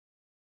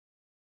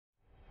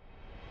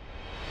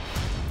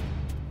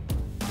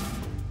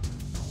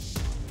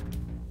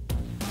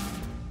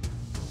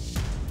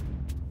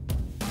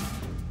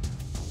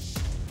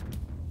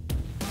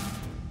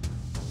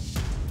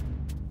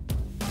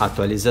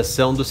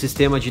Atualização do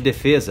Sistema de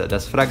Defesa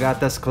das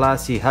Fragatas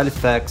Classe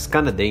Halifax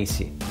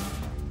Canadense.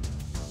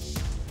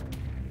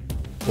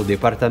 O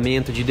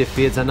Departamento de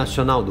Defesa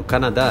Nacional do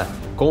Canadá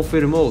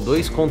confirmou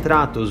 2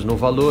 contratos no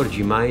valor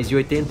de mais de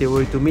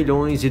 88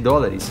 milhões de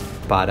dólares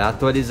para a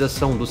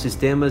atualização dos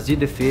sistemas de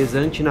defesa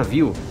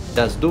anti-navio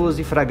das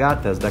 12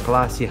 fragatas da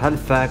classe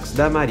Halifax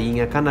da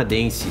Marinha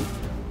Canadense.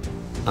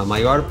 A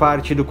maior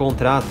parte do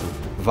contrato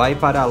vai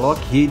para a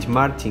Lockheed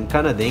Martin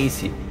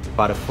canadense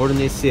para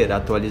fornecer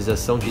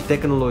atualização de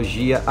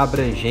tecnologia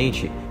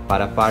abrangente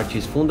para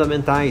partes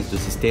fundamentais do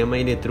Sistema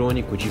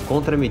Eletrônico de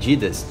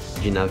Contramedidas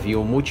de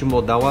Navio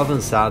Multimodal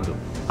Avançado,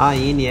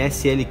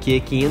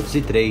 ANSLQ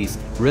 503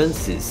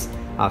 RANCES,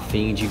 a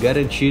fim de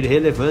garantir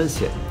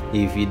relevância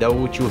e vida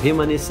útil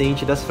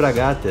remanescente das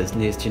fragatas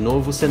neste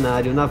novo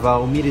cenário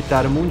naval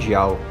militar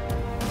mundial.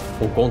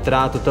 O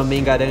contrato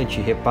também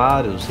garante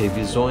reparos,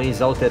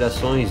 revisões,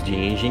 alterações de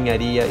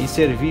engenharia e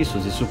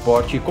serviços de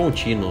suporte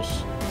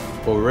contínuos.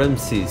 O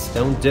RANCES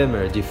é um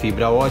jammer de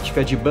fibra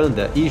ótica de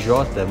banda IJ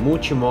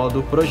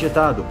multimodo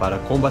projetado para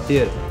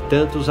combater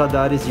tanto os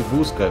radares de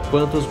busca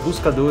quanto os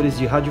buscadores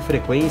de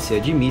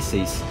radiofrequência de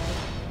mísseis.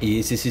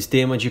 Esse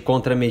sistema de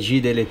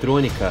contramedida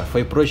eletrônica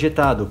foi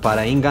projetado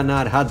para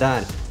enganar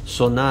radar,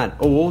 sonar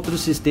ou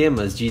outros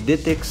sistemas de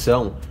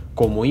detecção,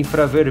 como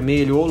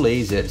infravermelho ou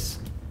lasers.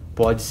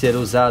 Pode ser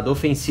usado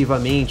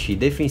ofensivamente e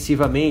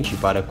defensivamente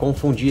para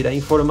confundir a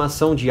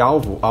informação de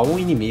alvo a um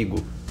inimigo.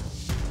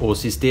 O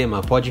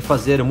sistema pode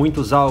fazer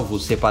muitos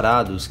alvos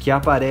separados que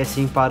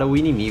aparecem para o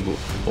inimigo,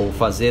 ou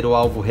fazer o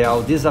alvo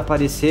real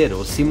desaparecer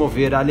ou se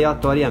mover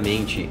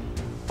aleatoriamente.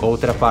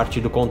 Outra parte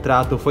do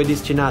contrato foi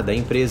destinada à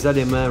empresa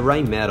alemã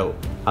Rheinmetall.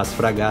 As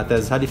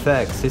fragatas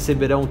Halifax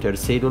receberão o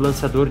 3º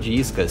lançador de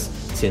iscas,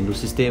 sendo o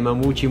sistema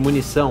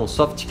MULTI-MUNIÇÃO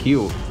Soft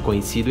Kill,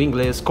 conhecido em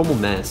inglês como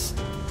MAS,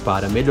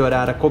 para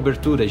melhorar a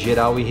cobertura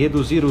geral e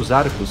reduzir os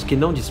arcos que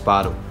não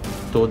disparam.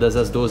 Todas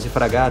as 12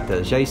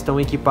 fragatas já estão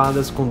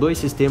equipadas com 2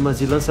 sistemas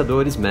de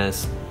lançadores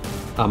MAS.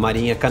 A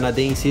Marinha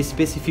Canadense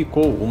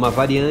especificou uma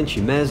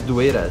variante MAS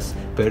Dois,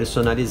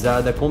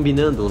 personalizada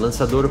combinando o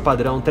lançador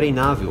padrão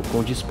treinável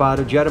com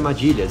disparo de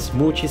armadilhas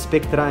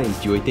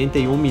multiespectrais de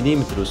 81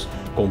 mm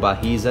com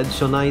barris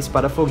adicionais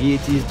para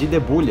foguetes de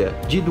debulha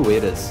de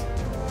Dois.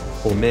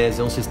 O MAS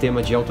é um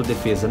sistema de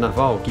autodefesa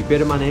naval que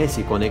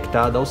permanece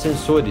conectado aos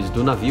sensores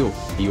do navio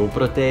e o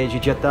protege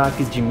de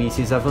ataques de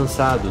mísseis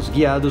avançados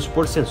guiados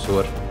por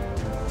sensor.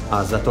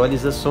 As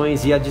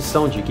atualizações e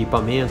adição de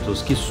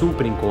equipamentos que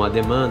suprem com a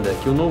demanda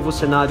que o novo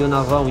cenário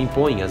naval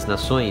impõe às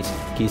nações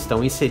que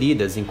estão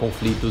inseridas em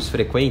conflitos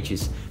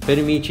frequentes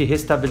permite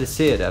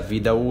restabelecer a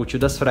vida útil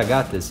das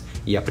fragatas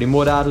e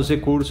aprimorar os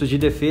recursos de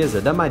defesa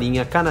da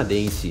Marinha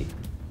Canadense.